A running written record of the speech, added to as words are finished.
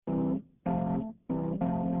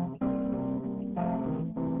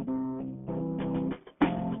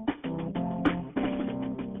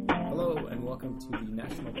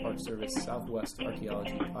Park Service Southwest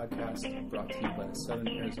Archaeology podcast, brought to you by the Southern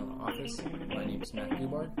Arizona office. My name is Matt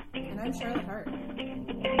Dubard. And I'm Charlotte Hart.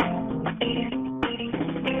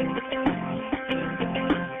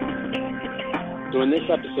 So in this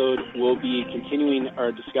episode, we'll be continuing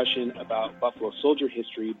our discussion about Buffalo Soldier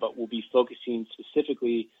history, but we'll be focusing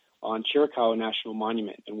specifically on Chiricahua National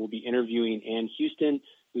Monument. And we'll be interviewing Ann Houston,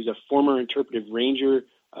 who's a former interpretive ranger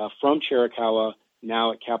from Chiricahua,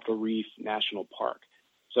 now at Capitol Reef National Park.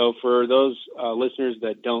 So for those listeners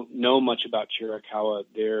that don't know much about Chiricahua,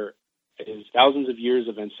 there is thousands of years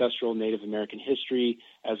of ancestral Native American history,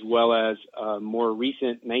 as well as more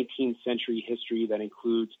recent 19th century history that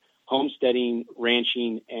includes homesteading,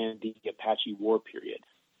 ranching, and the Apache War period.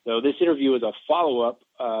 So this interview is a follow-up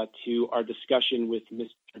to our discussion with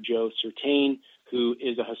Mr. Joe Certain, who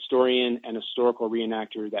is a historian and historical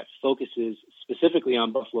reenactor that focuses specifically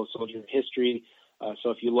on Buffalo Soldier history.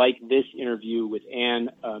 So if you like this interview with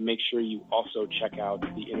Ann, make sure you also check out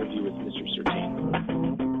the interview with Mr. Certain.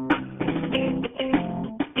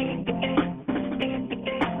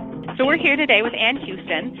 So we're here today with Ann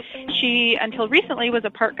Houston. She, until recently, was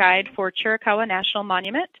a park guide for Chiricahua National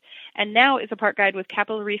Monument, and now is a park guide with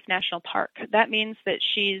Capitol Reef National Park. That means that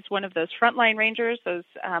she's one of those frontline rangers, those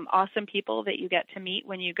awesome people that you get to meet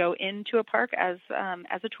when you go into a park as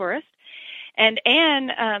a tourist. And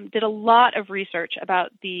Ann did a lot of research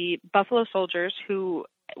about the Buffalo Soldiers who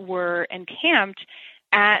were encamped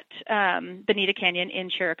at Bonita Canyon in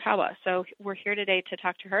Chiricahua. So we're here today to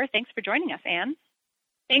talk to her. Thanks for joining us, Ann.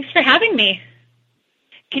 Thanks for having me.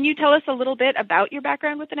 Can you tell us a little bit about your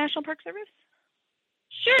background with the National Park Service?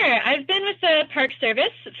 Sure. I've been with the Park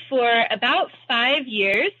Service for about 5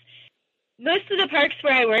 years. Most of the parks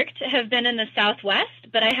where I worked have been in the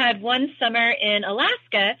Southwest, but I had one summer in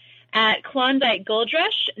Alaska at Klondike Gold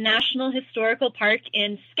Rush National Historical Park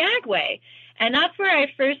in Skagway. And that's where I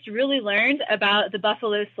first really learned about the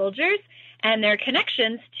Buffalo Soldiers and their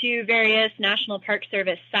connections to various National Park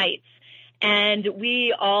Service sites. And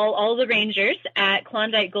we all the rangers at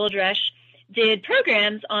Klondike Gold Rush did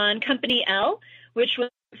programs on Company L, which was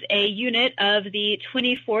a unit of the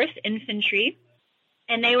 24th Infantry.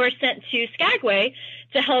 And they were sent to Skagway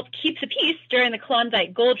to help keep the peace during the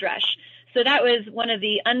Klondike Gold Rush. So that was one of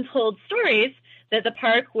the untold stories that the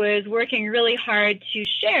park was working really hard to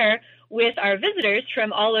share with our visitors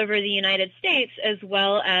from all over the United States as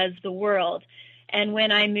well as the world. And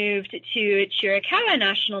when I moved to Chiricahua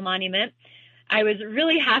National Monument, I was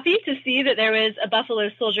really happy to see that there was a Buffalo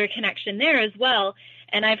Soldier connection there as well.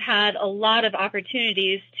 And I've had a lot of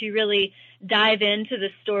opportunities to really dive into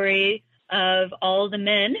the story of all the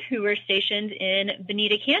men who were stationed in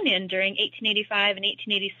Bonita Canyon during 1885 and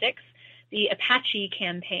 1886, the Apache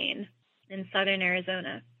campaign in southern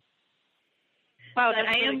Arizona. Wow, that's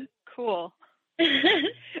really cool.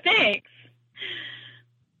 Thanks.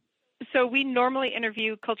 So we normally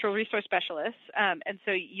interview cultural resource specialists, and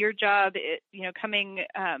so your job, coming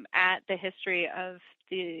at the history of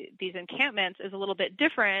these encampments is a little bit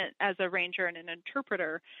different as a ranger and an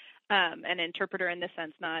interpreter in the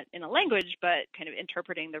sense not in a language, but kind of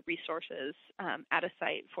interpreting the resources at a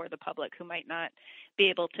site for the public who might not be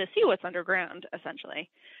able to see what's underground, essentially.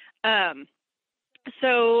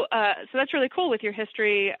 So that's really cool with your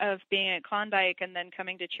history of being at Klondike and then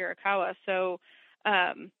coming to Chiricahua. So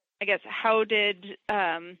I guess how did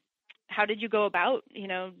you go about,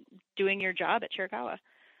 doing your job at Chiricahua?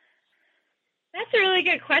 That's a really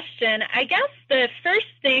good question. I guess the first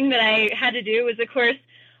thing that I had to do was, of course,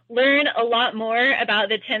 learn a lot more about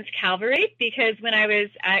the 10th Cavalry, because when I was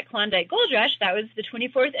at Klondike Gold Rush, that was the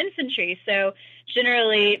 24th Infantry. So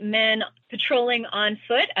generally men patrolling on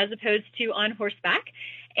foot as opposed to on horseback.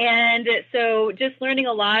 And so just learning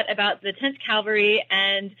a lot about the 10th Cavalry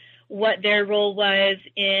and what their role was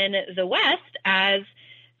in the West as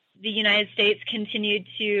the United States continued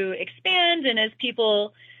to expand and as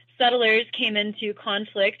settlers came into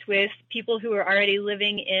conflict with people who were already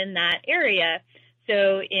living in that area.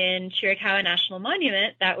 So in Chiricahua National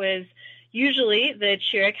Monument, that was usually the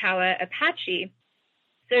Chiricahua Apache.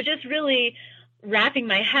 So just really wrapping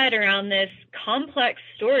my head around this complex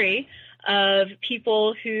story of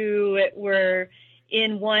people who were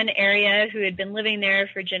in one area who had been living there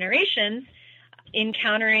for generations,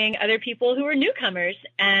 encountering other people who were newcomers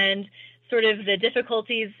and sort of the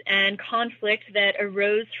difficulties and conflict that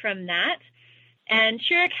arose from that. And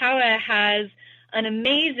Chiricahua has an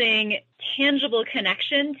amazing, tangible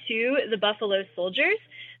connection to the Buffalo Soldiers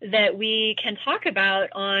that we can talk about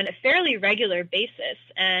on a fairly regular basis.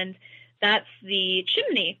 And that's the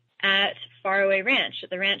chimney at Faraway Ranch, at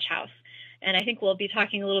the ranch house. And I think we'll be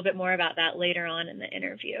talking a little bit more about that later on in the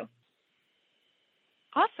interview.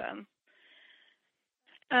 Awesome.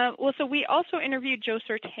 So we also interviewed Joe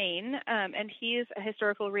Sertain, and he is a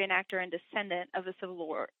historical reenactor and descendant of the Civil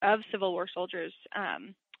War soldiers.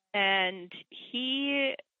 And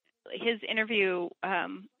his interview,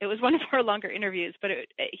 it was one of our longer interviews, but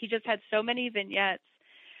he just had so many vignettes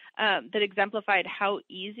that exemplified how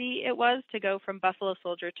easy it was to go from Buffalo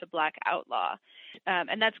Soldier to Black Outlaw.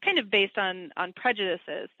 And that's kind of based on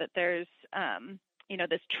prejudices, that there's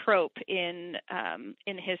this trope in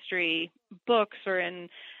history books or in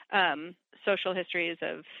social histories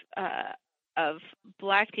of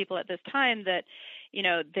Black people at this time, that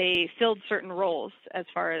they filled certain roles as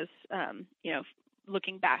far as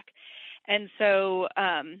looking back. And so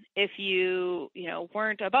if you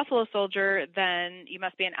weren't a Buffalo Soldier, then you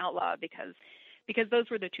must be an outlaw, because those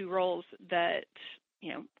were the two roles that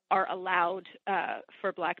are allowed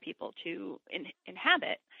for Black people to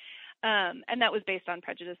inhabit. And that was based on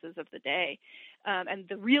prejudices of the day, and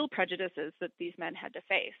the real prejudices that these men had to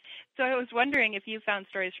face. So I was wondering if you found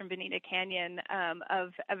stories from Bonita Canyon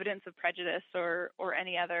of evidence of prejudice or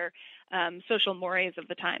any other social mores of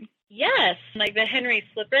the time. Yes, like the Henry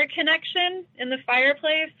Flipper connection in the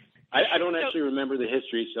fireplace. I don't actually remember the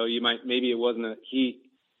history, so maybe it wasn't he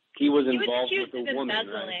was involved with a woman,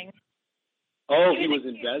 right? Oh, he was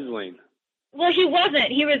embezzling. Well, he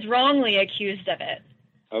wasn't. He was wrongly accused of it.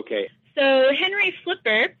 Okay. So Henry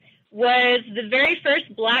Flipper was the very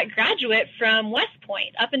first Black graduate from West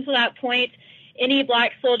Point. Up until that point, any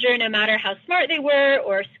Black soldier, no matter how smart they were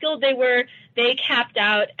or skilled they were, they capped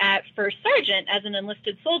out at first sergeant as an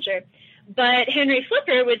enlisted soldier. But Henry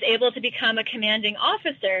Flipper was able to become a commanding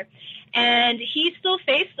officer, and he still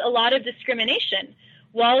faced a lot of discrimination.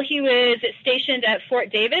 While he was stationed at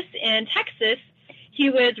Fort Davis in Texas, he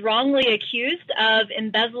was wrongly accused of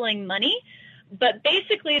embezzling money. But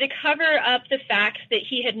basically, to cover up the fact that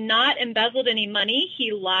he had not embezzled any money,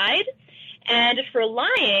 he lied. And for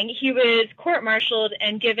lying, he was court-martialed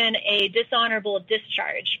and given a dishonorable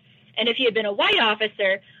discharge. And if he had been a white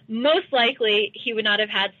officer, most likely he would not have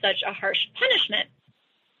had such a harsh punishment.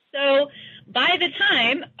 So by the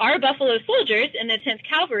time our Buffalo Soldiers in the 10th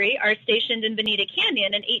Cavalry are stationed in Bonita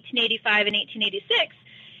Canyon in 1885 and 1886,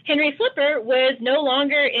 Henry Flipper was no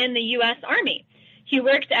longer in the U.S. Army. He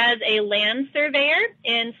worked as a land surveyor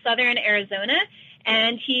in southern Arizona,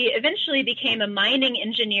 and he eventually became a mining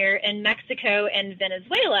engineer in Mexico and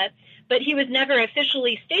Venezuela, but he was never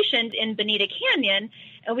officially stationed in Bonita Canyon,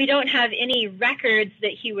 and we don't have any records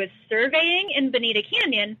that he was surveying in Bonita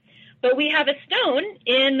Canyon, but we have a stone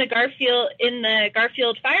in the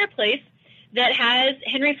Garfield fireplace that has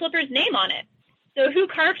Henry Flipper's name on it. So who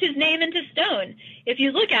carved his name into stone? If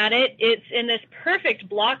you look at it, it's in this perfect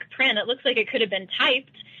block print. It looks like it could have been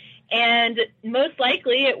typed. And most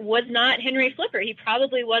likely it was not Henry Flipper. He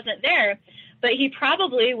probably wasn't there. But he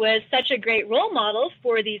probably was such a great role model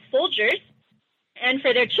for these soldiers and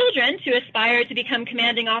for their children to aspire to become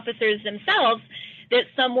commanding officers themselves that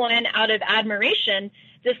someone out of admiration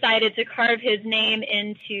decided to carve his name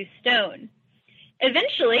into stone.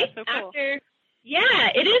 Eventually, so cool. Yeah,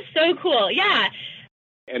 it is so cool. Yeah.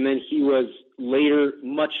 And then he was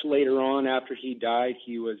much later on after he died,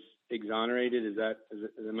 he was exonerated.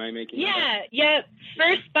 Am I making that up? Yeah.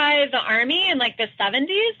 First by the Army in like the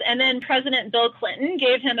 70s, and then President Bill Clinton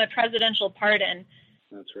gave him a presidential pardon.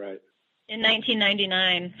 That's right. In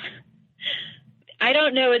 1999. I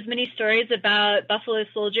don't know as many stories about Buffalo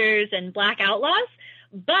Soldiers and Black outlaws,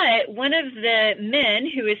 but one of the men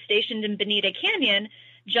who was stationed in Bonita Canyon,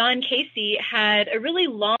 John Casey, had a really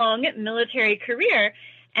long military career,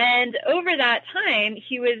 and over that time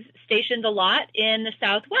he was stationed a lot in the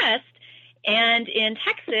Southwest and in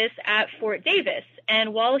Texas at Fort Davis.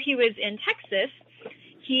 And while he was in Texas,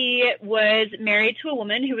 he was married to a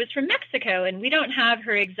woman who was from Mexico, and we don't have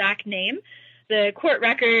her exact name. The court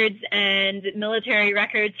records and military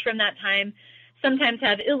records from that time sometimes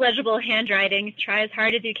have illegible handwriting. Try as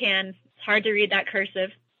hard as you can. It's hard to read that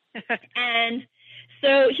cursive. And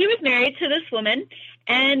so he was married to this woman,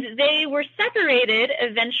 and they were separated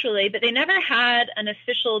eventually, but they never had an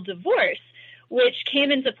official divorce, which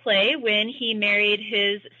came into play when he married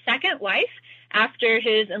his second wife after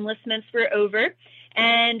his enlistments were over.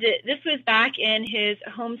 And this was back in his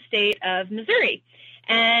home state of Missouri.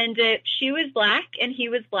 And she was Black and he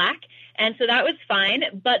was Black, and so that was fine.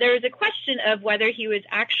 But there was a question of whether he was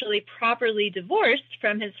actually properly divorced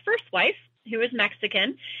from his first wife, who was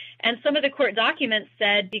Mexican. And some of the court documents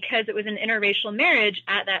said because it was an interracial marriage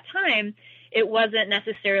at that time, it wasn't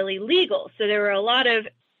necessarily legal. So there were a lot of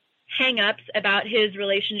hang-ups about his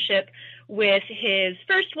relationship with his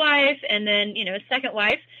first wife and then, his second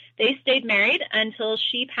wife. They stayed married until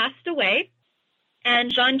she passed away.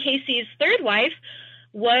 And John Casey's third wife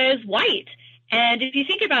was white. And if you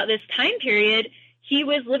think about this time period, he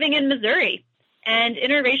was living in Missouri. And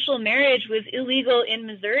interracial marriage was illegal in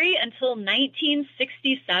Missouri until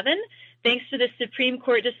 1967, thanks to the Supreme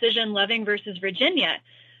Court decision Loving versus Virginia.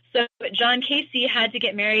 So John Casey had to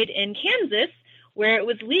get married in Kansas, where it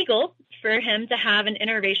was legal for him to have an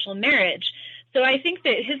interracial marriage. So I think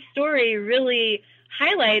that his story really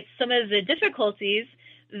highlights some of the difficulties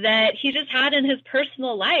that he just had in his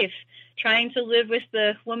personal life trying to live with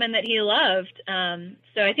the woman that he loved.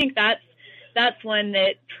 So I think that's one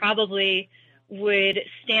that probably would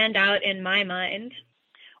stand out in my mind.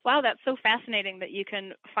 Wow, that's so fascinating that you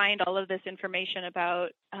can find all of this information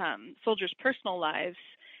about soldiers' personal lives,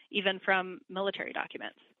 even from military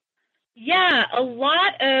documents. Yeah, a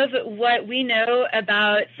lot of what we know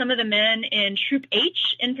about some of the men in Troop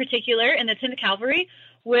H in particular in the 10th Cavalry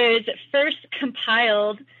was first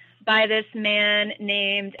compiled by this man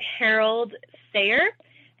named Harold Sayer,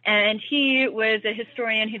 and he was a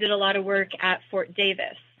historian who did a lot of work at Fort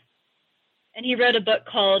Davis. And he wrote a book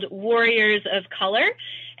called Warriors of Color,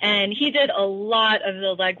 and he did a lot of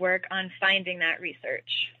the legwork on finding that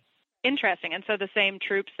research. Interesting. And so the same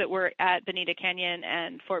troops that were at Bonita Canyon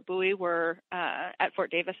and Fort Bowie were at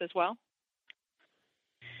Fort Davis as well?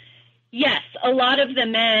 Yes, a lot of the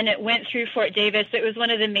men went through Fort Davis. It was one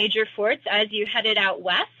of the major forts as you headed out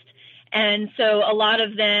west. And so a lot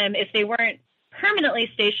of them, if they weren't permanently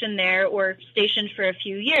stationed there or stationed for a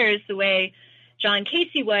few years, the way John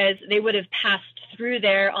Casey was, they would have passed through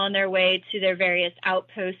there on their way to their various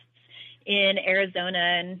outposts in Arizona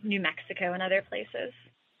and New Mexico and other places.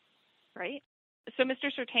 Right. So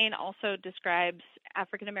Mr. Sertain also describes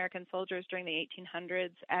African-American soldiers during the 1800s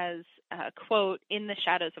as, quote, in the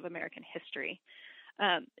shadows of American history.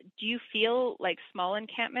 Do you feel like small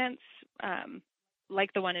encampments,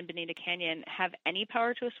 like the one in Bonita Canyon, have any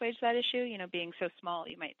power to assuage that issue? You know, being so small,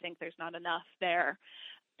 you might think there's not enough there.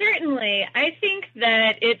 Certainly. I think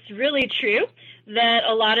that it's really true that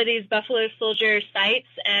a lot of these Buffalo Soldier sites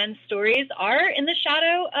and stories are in the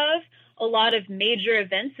shadow of a lot of major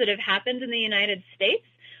events that have happened in the United States.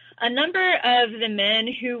 A number of the men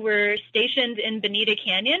who were stationed in Bonita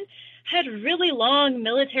Canyon had really long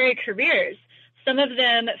military careers. Some of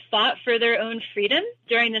them fought for their own freedom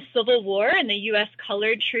during the Civil War and the U.S.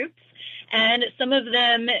 colored troops, and some of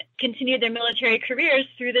them continued their military careers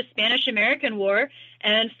through the Spanish-American War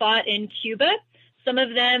and fought in Cuba. Some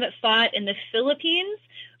of them fought in the Philippines,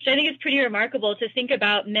 which I think is pretty remarkable to think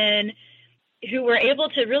about men who were able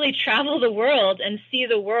to really travel the world and see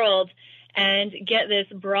the world and get this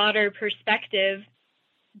broader perspective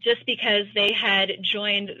just because they had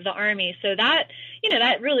joined the Army. So that,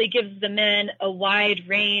 that really gives the men a wide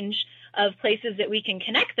range of places that we can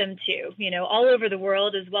connect them to, all over the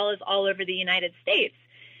world as well as all over the United States.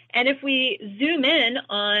 And if we zoom in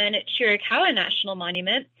on Chiricahua National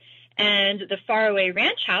Monument and the Faraway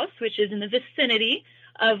Ranch House, which is in the vicinity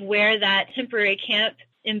of where that temporary camp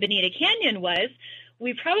in Bonita Canyon was,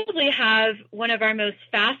 we probably have one of our most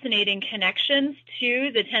fascinating connections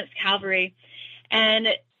to the 10th Cavalry. And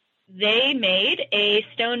they made a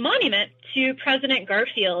stone monument to President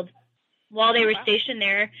Garfield while they were stationed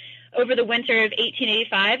there over the winter of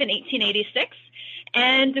 1885 and 1886.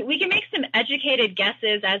 And we can make some educated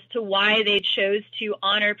guesses as to why they chose to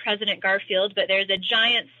honor President Garfield, but there's a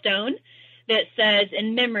giant stone that says,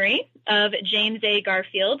 in memory of James A.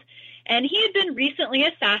 Garfield. And he had been recently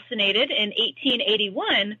assassinated in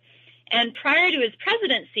 1881, and prior to his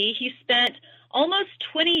presidency, he spent almost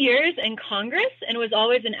 20 years in Congress and was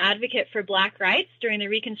always an advocate for Black rights during the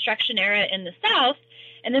Reconstruction era in the South.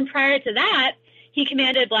 And then prior to that, he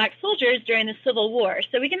commanded Black soldiers during the Civil War.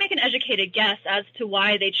 So we can make an educated guess as to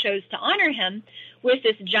why they chose to honor him with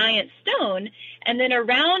this giant stone. And then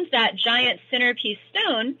around that giant centerpiece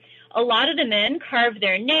stone, a lot of the men carved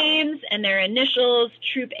their names and their initials,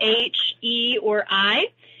 Troop H, E, or I,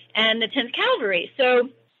 and the 10th Cavalry. So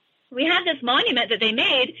we had this monument that they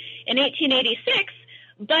made in 1886,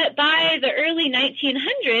 but by the early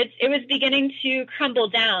 1900s, it was beginning to crumble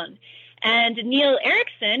down. And Neil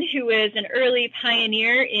Erickson, who was an early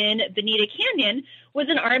pioneer in Bonita Canyon, was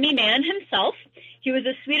an Army man himself. He was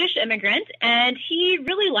a Swedish immigrant, and he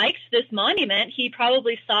really liked this monument. He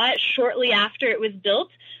probably saw it shortly after it was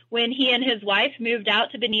built when he and his wife moved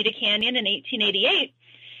out to Bonita Canyon in 1888.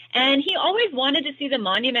 And he always wanted to see the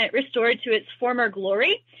monument restored to its former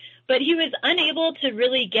glory, but he was unable to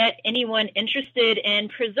really get anyone interested in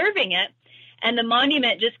preserving it. And the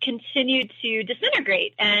monument just continued to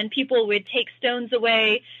disintegrate, and people would take stones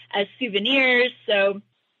away as souvenirs. So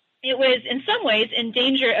it was, in some ways, in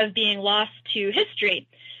danger of being lost to history.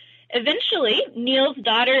 Eventually, Neil's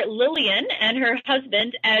daughter Lillian and her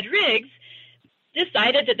husband Ed Riggs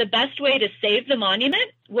decided that the best way to save the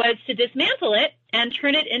monument was to dismantle it and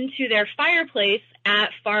turn it into their fireplace at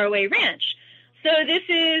Faraway Ranch. So this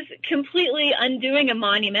is completely undoing a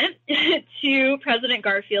monument to President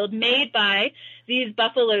Garfield made by these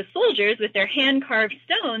Buffalo soldiers with their hand-carved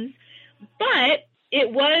stones, but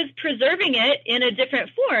it was preserving it in a different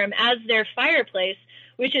form as their fireplace,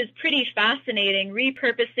 which is pretty fascinating,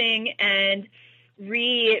 repurposing and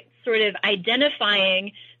sort of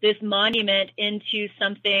identifying this monument into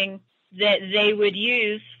something that they would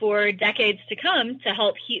use for decades to come to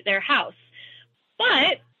help heat their house.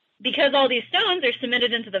 But because all these stones are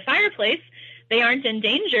cemented into the fireplace, they aren't in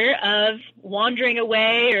danger of wandering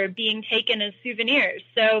away or being taken as souvenirs.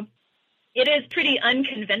 So it is pretty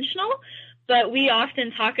unconventional, but we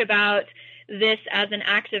often talk about this as an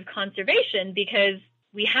act of conservation because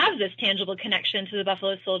we have this tangible connection to the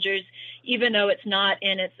Buffalo Soldiers, even though it's not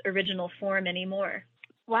in its original form anymore.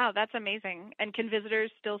 Wow, that's amazing. And can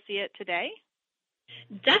visitors still see it today?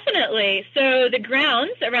 Definitely. So the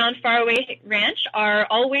grounds around Faraway Ranch are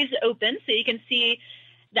always open, so you can see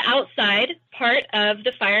the outside part of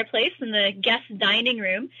the fireplace in the guest dining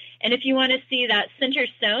room. And if you want to see that center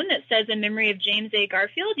stone that says in memory of James A.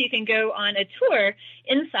 Garfield, you can go on a tour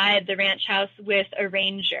inside the ranch house with a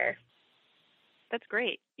ranger. That's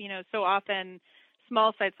great. You know, so often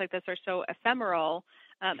small sites like this are so ephemeral,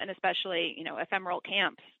 and especially, you know, ephemeral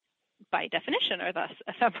camps by definition are thus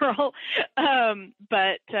ephemeral.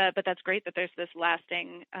 But that's great that there's this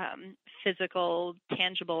lasting, physical,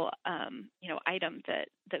 tangible, item that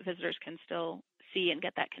visitors can still see and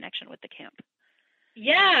get that connection with the camp.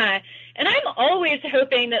 Yeah, and I'm always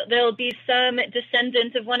hoping that there'll be some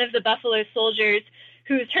descendant of one of the Buffalo Soldiers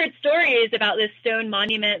who's heard stories about this stone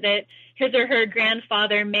monument that his or her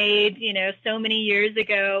grandfather made, so many years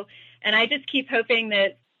ago. And I just keep hoping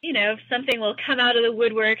that, something will come out of the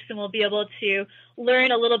woodworks and we'll be able to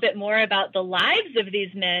learn a little bit more about the lives of these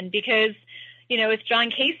men because, with John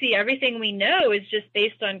Casey, everything we know is just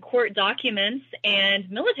based on court documents and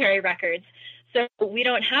military records. So we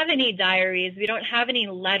don't have any diaries, we don't have any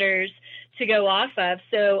letters to go off of.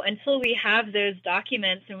 So until we have those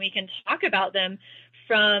documents and we can talk about them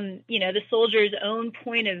from, the soldier's own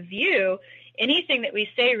point of view, anything that we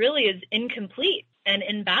say really is incomplete and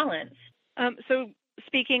imbalanced. So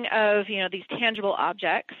speaking of, these tangible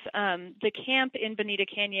objects, the camp in Bonita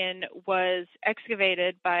Canyon was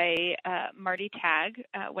excavated by Marty Tagg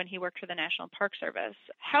when he worked for the National Park Service.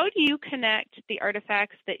 How do you connect the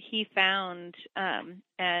artifacts that he found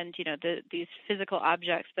and, these physical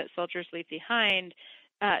objects that soldiers leave behind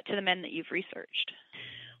to the men that you've researched?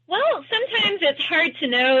 Well, sometimes it's hard to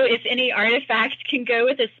know if any artifact can go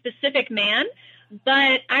with a specific man,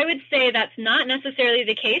 but I would say that's not necessarily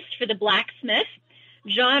the case for the blacksmith.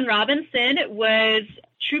 John Robinson was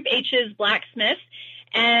Troop H's blacksmith,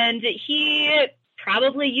 and he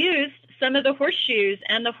probably used some of the horseshoes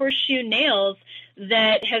and the horseshoe nails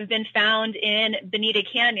that have been found in Bonita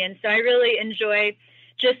Canyon. So I really enjoy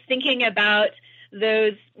just thinking about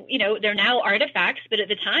those, they're now artifacts, but at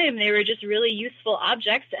the time they were just really useful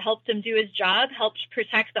objects that helped him do his job, helped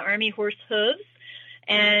protect the Army horse hooves,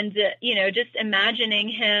 and, just imagining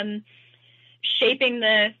him shaping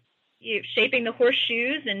the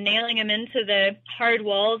horseshoes and nailing them into the hard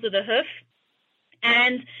walls of the hoof.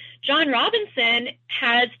 And John Robinson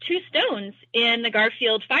has two stones in the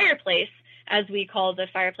Garfield fireplace, as we call the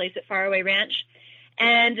fireplace at Faraway Ranch.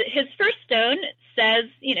 And his first stone says,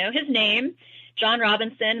 his name, John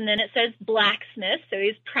Robinson, and then it says blacksmith, so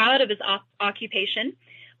he's proud of his occupation.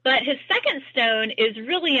 But his second stone is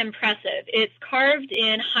really impressive. It's carved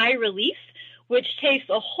in high relief, which takes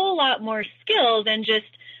a whole lot more skill than just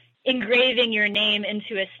engraving your name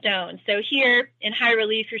into a stone. So here in high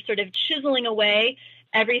relief, you're sort of chiseling away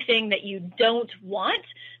everything that you don't want.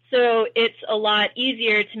 So it's a lot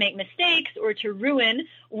easier to make mistakes or to ruin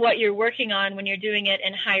what you're working on when you're doing it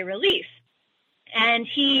in high relief. And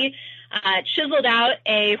he chiseled out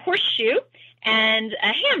a horseshoe and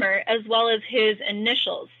a hammer as well as his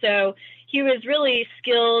initials. So he was really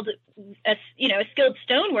skilled, a skilled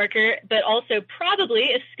stoneworker, but also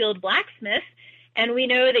probably a skilled blacksmith. And we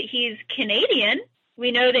know that he's Canadian.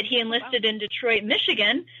 We know that he enlisted in Detroit,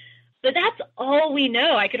 Michigan. But that's all we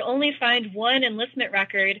know. I could only find one enlistment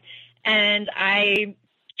record, and I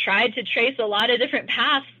tried to trace a lot of different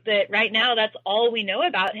paths, but right now that's all we know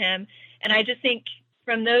about him. And I just think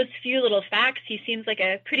from those few little facts, he seems like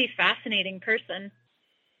a pretty fascinating person.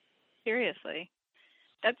 Seriously.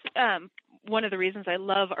 That's one of the reasons I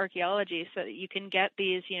love archaeology, so that you can get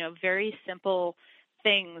these, very simple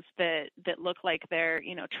things that look like they're,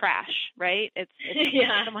 trash, right? It's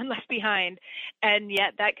Yeah. someone left behind, and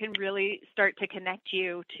yet that can really start to connect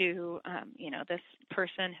you to, this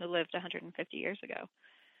person who lived 150 years ago.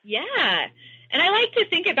 Yeah. And I like to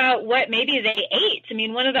think about what maybe they ate. I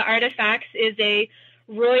mean, one of the artifacts is a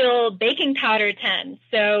royal baking powder tin.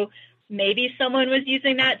 So maybe someone was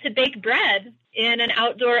using that to bake bread in an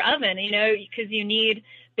outdoor oven, because you need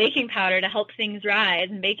baking powder to help things rise,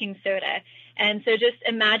 and baking soda. And so just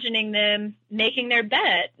imagining them making their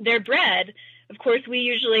bread. Of course, we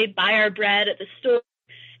usually buy our bread at the store.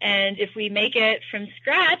 And if we make it from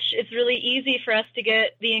scratch, it's really easy for us to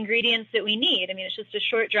get the ingredients that we need. I mean, it's just a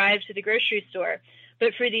short drive to the grocery store.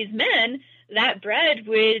 But for these men, that bread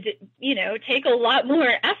would, take a lot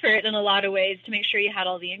more effort in a lot of ways to make sure you had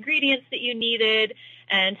all the ingredients that you needed,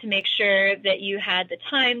 and to make sure that you had the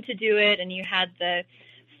time to do it, and you had the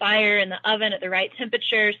fire in the oven at the right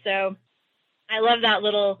temperature. So I love that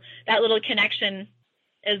little connection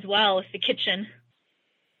as well with the kitchen.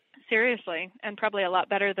 Seriously, and probably a lot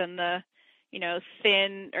better than the,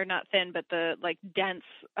 thin, or not thin, but the dense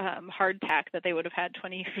hardtack that they would have had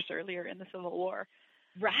 20 years earlier in the Civil War.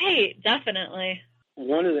 Right, definitely.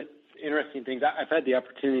 One of the interesting things, I've had the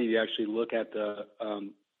opportunity to actually look at the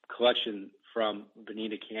collection from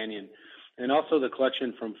Bonita Canyon, and also the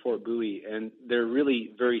collection from Fort Bowie, and they're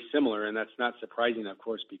really very similar, and that's not surprising, of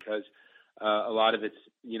course, because a lot of it's,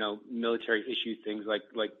 military issue things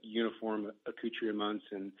like uniform accoutrements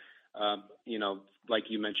and, like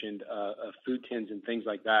you mentioned, food tins and things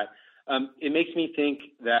like that. It makes me think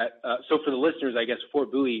that, so for the listeners, I guess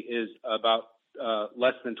Fort Bowie is about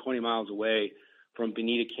less than 20 miles away from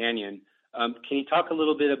Bonita Canyon. Can you talk a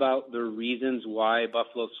little bit about the reasons why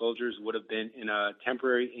Buffalo Soldiers would have been in a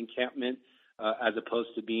temporary encampment as opposed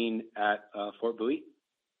to being at Fort Bowie?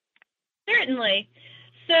 Certainly.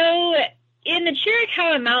 So in the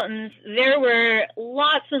Chiricahua Mountains, there were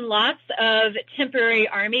lots and lots of temporary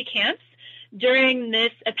Army camps during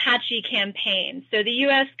this Apache campaign. So the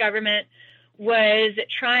U.S. government was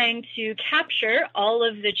trying to capture all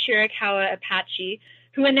of the Chiricahua Apache,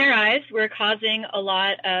 who in their eyes were causing a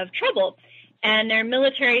lot of trouble. And their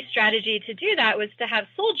military strategy to do that was to have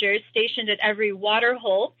soldiers stationed at every water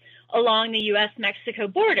hole along the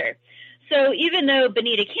U.S.-Mexico border. So even though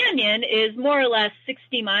Bonita Canyon is more or less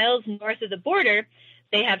 60 miles north of the border,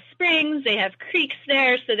 they have springs, they have creeks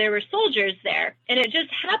there, so there were soldiers there. And it just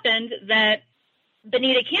happened that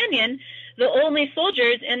Bonita Canyon, the only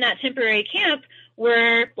soldiers in that temporary camp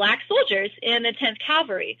were black soldiers in the 10th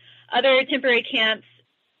Cavalry. Other temporary camps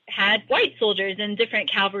had white soldiers in different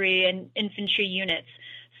cavalry and infantry units.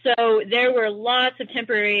 So there were lots of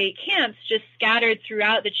temporary camps just scattered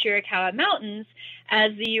throughout the Chiricahua Mountains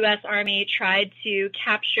as the U.S. Army tried to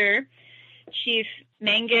capture Chief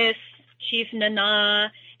Mangus, Chief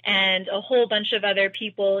Nana, and a whole bunch of other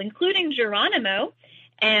people, including Geronimo.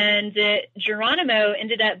 And Geronimo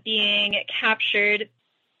ended up being captured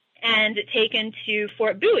and taken to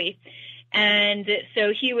Fort Bowie. And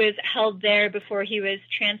so he was held there before he was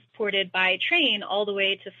transported by train all the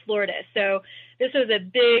way to Florida. So this was a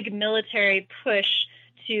big military push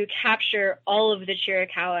to capture all of the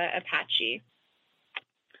Chiricahua Apache.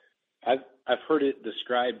 I've heard it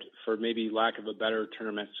described, for maybe lack of a better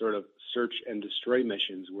term, as sort of search and destroy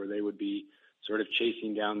missions, where they would be sort of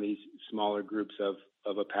chasing down these smaller groups of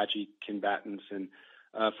Apache combatants. And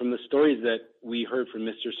from the stories that we heard from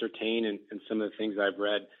Mr. Sertain and some of the things I've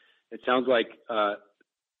read, it sounds like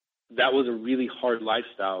that was a really hard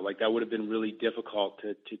lifestyle. Like that would have been really difficult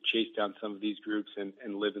to chase down some of these groups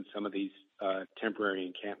and live in some of these temporary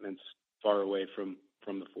encampments far away from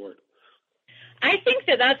the fort. I think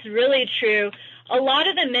that that's really true. A lot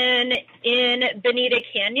of the men in Bonita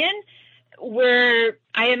Canyon were,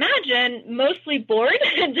 I imagine, mostly bored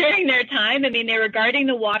during their time. I mean, they were guarding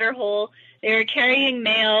the water hole, they were carrying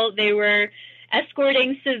mail, they were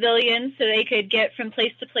escorting civilians so they could get from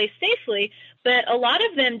place to place safely. But a lot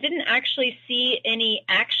of them didn't actually see any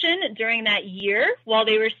action during that year while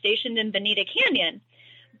they were stationed in Bonita Canyon.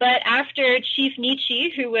 But after Chief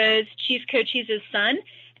Nietzsche, who was Chief Cochise's son,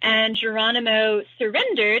 and Geronimo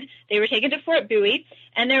surrendered, they were taken to Fort Bowie,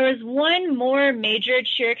 and there was one more major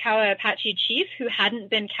Chiricahua Apache chief who hadn't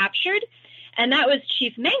been captured, and that was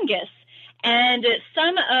Chief Mangus. And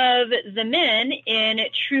some of the men in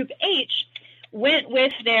Troop H went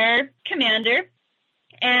with their commander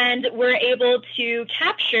and were able to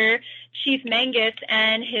capture Chief Mangus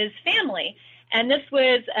and his family. And this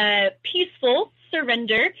was a peaceful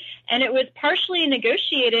surrender, and it was partially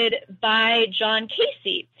negotiated by John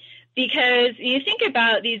Casey, because you think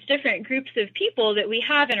about these different groups of people that we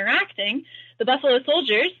have interacting. The Buffalo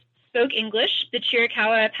Soldiers spoke English. The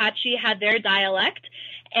Chiricahua Apache had their dialect.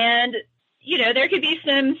 And, there could be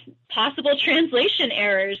some possible translation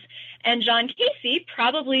errors. And John Casey,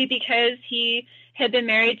 probably because he had been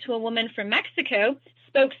married to a woman from Mexico,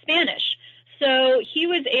 spoke Spanish. So he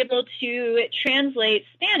was able to translate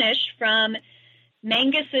Spanish from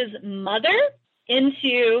Mangus's mother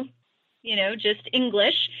into, just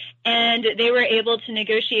English, and they were able to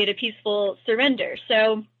negotiate a peaceful surrender.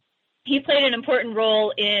 So he played an important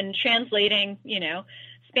role in translating,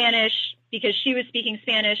 Spanish, because she was speaking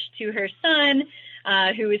Spanish to her son,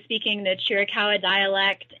 who was speaking the Chiricahua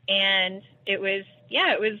dialect, and it was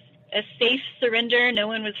a safe surrender. No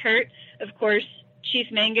one was hurt. Of course, Chief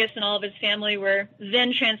Mangus and all of his family were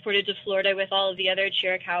then transported to Florida with all of the other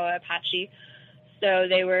Chiricahua Apache, so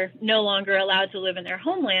they were no longer allowed to live in their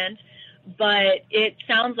homeland. But it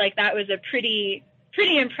sounds like that was a pretty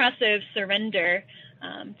impressive surrender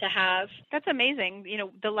to have. That's amazing.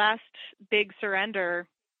 The last big surrender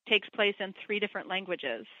takes place in 3 different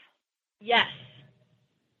languages. Yes.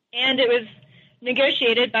 And it was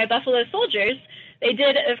negotiated by Buffalo Soldiers. They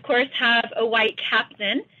did, of course, have a white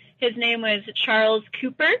captain. His name was Charles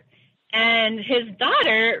Cooper, and his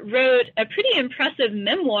daughter wrote a pretty impressive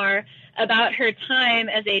memoir about her time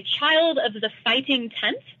as a child of the Fighting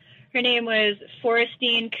Tenth. Her name was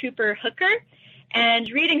Forestine Cooper Hooker, and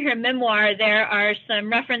reading her memoir, there are some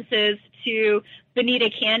references to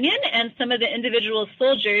Bonita Canyon and some of the individual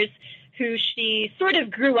soldiers who she sort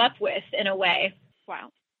of grew up with in a way.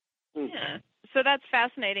 Wow. Yeah. So that's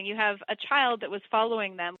fascinating. You have a child that was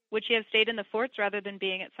following them. Would she have stayed in the forts rather than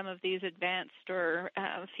being at some of these advanced or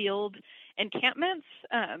field encampments?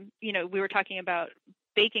 We were talking about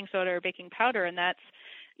baking soda or baking powder, and that's,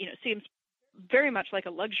 seems very much like a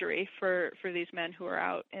luxury for these men who are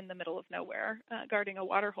out in the middle of nowhere guarding a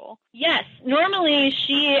water hole. Yes. Normally,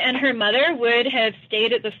 she and her mother would have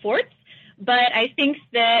stayed at the forts, but I think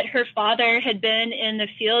that her father had been in the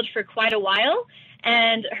field for quite a while,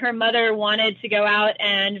 and her mother wanted to go out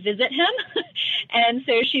and visit him, and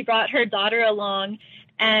so she brought her daughter along.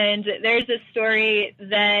 And there's a story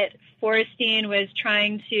that Forestine was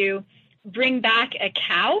trying to bring back a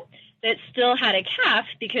cow that still had a calf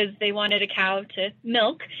because they wanted a cow to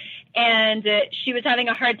milk, and she was having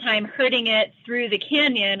a hard time herding it through the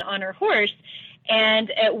canyon on her horse.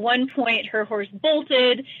 And at one point, her horse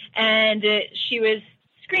bolted, and she was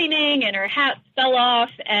screaming, and her hat fell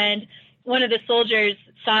off, and one of the soldiers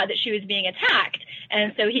thought that she was being attacked,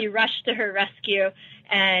 and so he rushed to her rescue,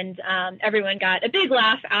 and everyone got a big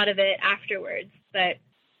laugh out of it afterwards. But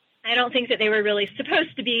I don't think that they were really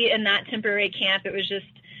supposed to be in that temporary camp. It was just,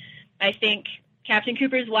 I think, Captain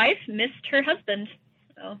Cooper's wife missed her husband.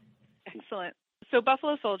 So. Excellent. So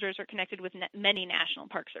Buffalo Soldiers are connected with many National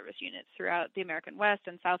Park Service units throughout the American West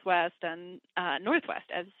and Southwest and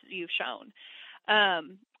Northwest, as you've shown.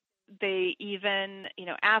 They even,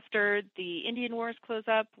 after the Indian Wars close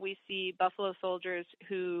up, we see Buffalo Soldiers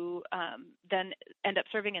who then end up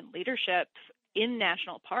serving in leadership in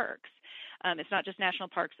national parks. It's not just national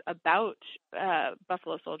parks about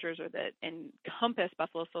Buffalo Soldiers or that encompass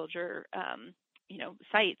Buffalo Soldier,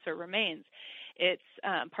 sites or remains. It's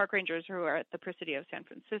park rangers who are at the Presidio of San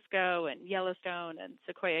Francisco and Yellowstone and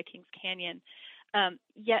Sequoia Kings Canyon.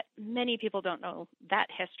 Yet many people don't know that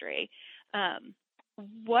history.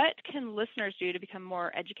 What can listeners do to become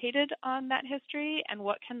more educated on that history, and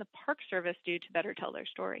what can the Park Service do to better tell their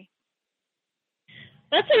story?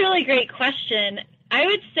 That's a really great question. I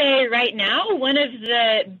would say right now one of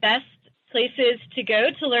the best places to go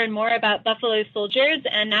to learn more about Buffalo Soldiers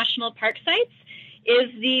and national park sites is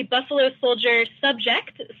the Buffalo Soldier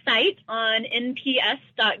Subject site on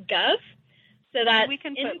nps.gov. So that's we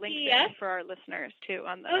can put links in for our listeners too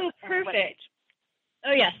on the perfect. webpage.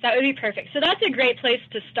 Oh yes, that would be perfect. So that's a great place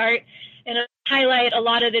to start and highlight a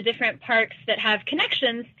lot of the different parks that have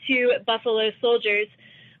connections to Buffalo Soldiers.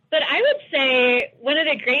 But I would say one of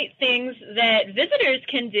the great things that visitors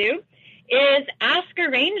can do is ask a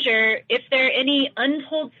ranger if there are any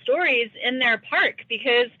untold stories in their park,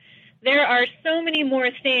 because there are so many more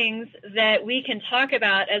things that we can talk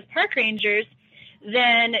about as park rangers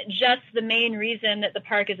than just the main reason that the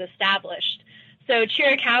park is established. So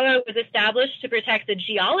Chiricahua was established to protect the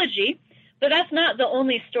geology, but that's not the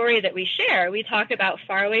only story that we share. We talk about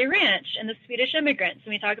Faraway Ranch and the Swedish immigrants,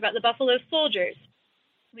 and we talk about the Buffalo Soldiers.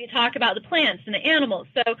 We talk about the plants and the animals.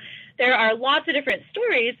 So there are lots of different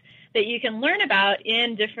stories that you can learn about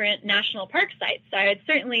in different national park sites. So I would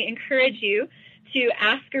certainly encourage you to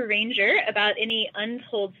ask a ranger about any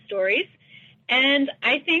untold stories. And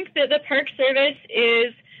I think that the Park Service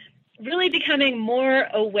is really becoming more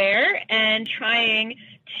aware and trying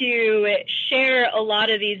to share a lot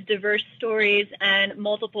of these diverse stories and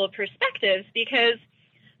multiple perspectives, because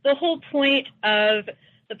the whole point of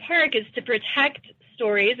the park is to protect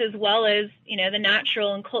stories as well as, the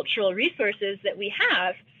natural and cultural resources that we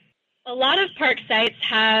have. A lot of park sites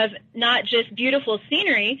have not just beautiful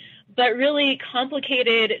scenery, but really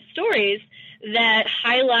complicated stories that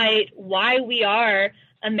highlight why we are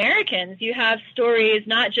Americans. You have stories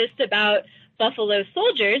not just about Buffalo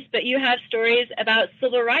soldiers, but you have stories about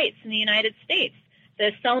civil rights in the United States,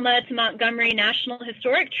 the Selma to Montgomery National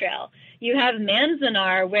Historic Trail. You have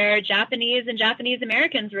Manzanar, where Japanese and Japanese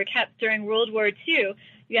Americans were kept during World War II.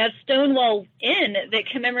 You have Stonewall Inn that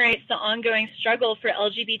commemorates the ongoing struggle for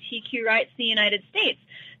LGBTQ rights in the United States.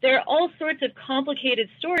 There are all sorts of complicated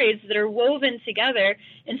stories that are woven together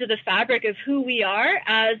into the fabric of who we are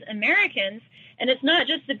as Americans. And it's not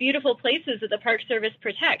just the beautiful places that the Park Service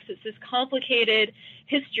protects. It's this complicated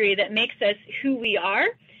history that makes us who we are,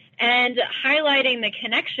 and highlighting the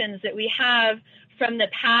connections that we have from the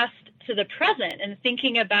past to the present, and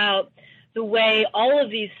thinking about the way all of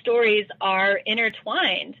these stories are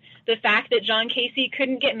intertwined. The fact that John Casey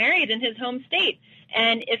couldn't get married in his home state,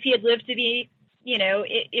 and if he had lived to be,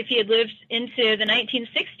 if he had lived into the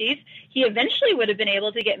 1960s, he eventually would have been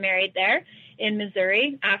able to get married there in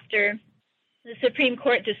Missouri after the Supreme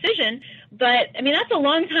Court decision. But, that's a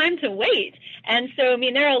long time to wait. And so,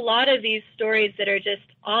 there are a lot of these stories that are just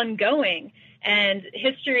ongoing, and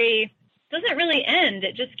history doesn't really end.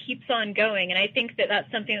 It just keeps on going. And I think that that's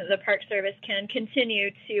something that the Park Service can continue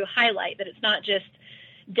to highlight, that it's not just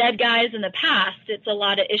dead guys in the past. It's a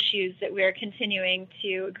lot of issues that we're continuing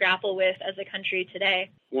to grapple with as a country today.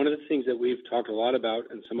 One of the things that we've talked a lot about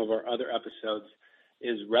in some of our other episodes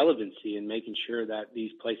is relevancy, and making sure that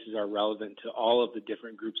these places are relevant to all of the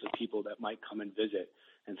different groups of people that might come and visit.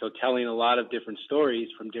 And so telling a lot of different stories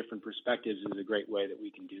from different perspectives is a great way that we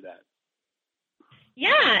can do that.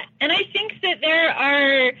 Yeah, and I think that there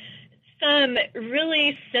are some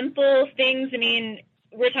really simple things.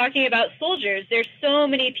 We're talking about soldiers. There's so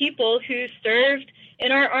many people who served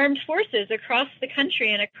in our armed forces across the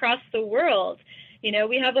country and across the world.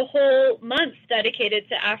 We have a whole month dedicated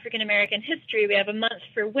to African American history. We have a month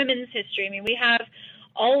for women's history. We have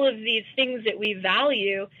all of these things that we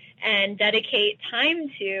value and dedicate time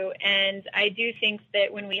to. And I do think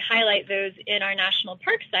that when we highlight those in our national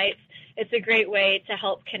park sites, it's a great way to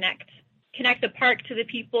help connect the park to the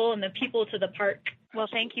people and the people to the park. Well,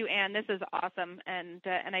 thank you, Anne. This is awesome, and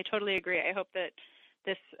I totally agree. I hope that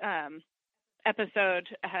this episode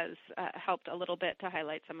has helped a little bit to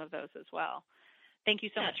highlight some of those as well. Thank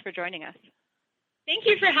you so much for joining us. Thank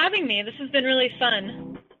you for having me. This has been really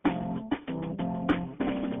fun.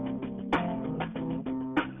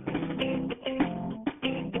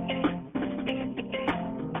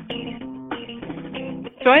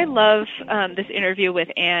 So I love this interview with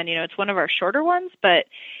Anne. It's one of our shorter ones, but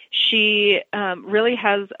she really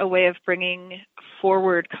has a way of bringing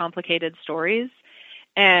forward complicated stories.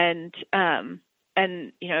 And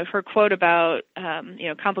her quote about,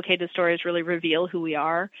 complicated stories really reveal who we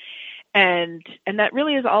are. And that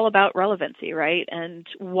really is all about relevancy, right? And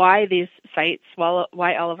why these sites,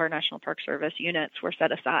 why all of our National Park Service units were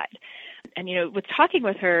set aside. And, with talking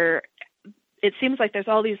with her, it seems like there's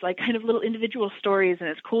all these kind of little individual stories, and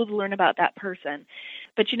it's cool to learn about that person.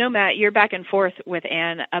 But Matt, you're back and forth with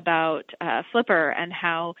Anne about Flipper, and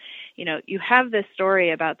how, you have this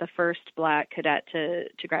story about the first Black cadet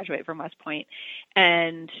to graduate from West Point,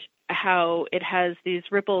 and how it has these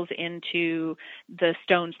ripples into the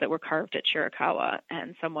stones that were carved at Chiricahua,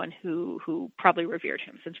 and someone who probably revered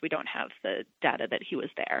him, since we don't have the data that he was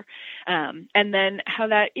there. And then how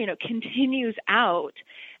that, continues out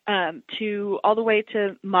to all the way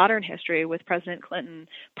to modern history with President Clinton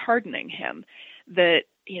pardoning him. That,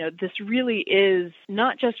 this really is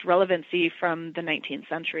not just relevancy from the 19th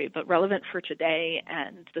century, but relevant for today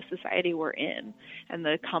and the society we're in, and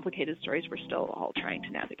the complicated stories we're still all trying to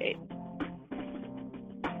navigate.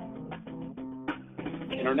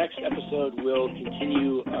 In our next episode, we'll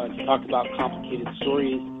continue to talk about complicated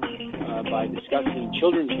stories by discussing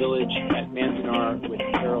Children's Village at Manzanar with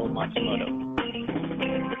Carol Matsumoto.